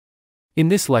In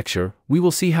this lecture, we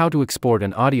will see how to export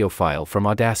an audio file from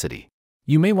Audacity.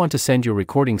 You may want to send your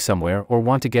recording somewhere or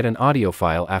want to get an audio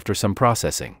file after some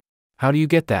processing. How do you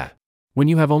get that? When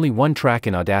you have only one track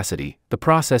in Audacity, the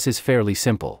process is fairly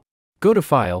simple. Go to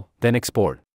File, then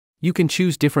Export. You can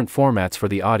choose different formats for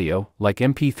the audio, like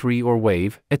MP3 or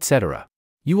WAV, etc.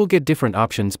 You will get different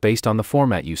options based on the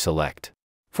format you select.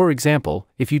 For example,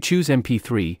 if you choose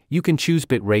MP3, you can choose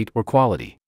bitrate or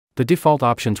quality. The default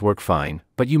options work fine,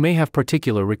 but you may have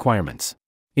particular requirements.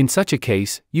 In such a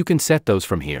case, you can set those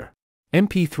from here.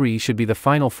 MP3 should be the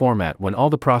final format when all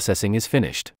the processing is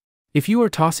finished. If you are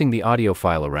tossing the audio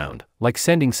file around, like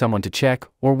sending someone to check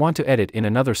or want to edit in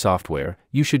another software,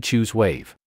 you should choose WAV.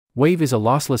 WAV is a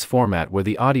lossless format where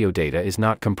the audio data is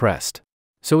not compressed.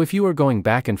 So if you are going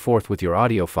back and forth with your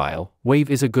audio file, WAV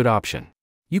is a good option.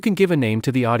 You can give a name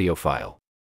to the audio file.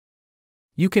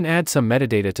 You can add some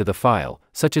metadata to the file,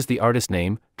 such as the artist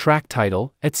name, track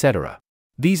title, etc.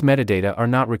 These metadata are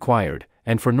not required,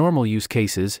 and for normal use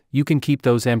cases, you can keep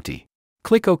those empty.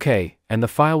 Click OK, and the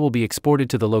file will be exported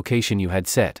to the location you had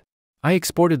set. I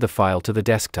exported the file to the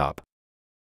desktop.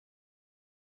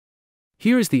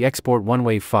 Here is the export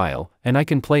one-wave file, and I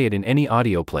can play it in any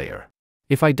audio player.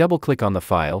 If I double-click on the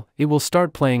file, it will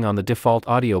start playing on the default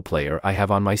audio player I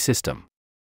have on my system.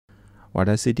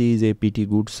 Audacity is a pretty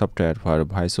good software for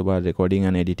voiceover recording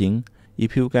and editing.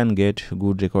 If you can get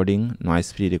good recording,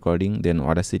 noise-free recording, then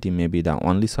Audacity may be the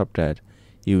only software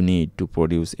you need to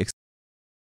produce.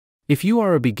 If you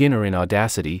are a beginner in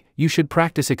Audacity, you should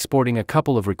practice exporting a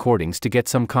couple of recordings to get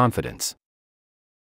some confidence.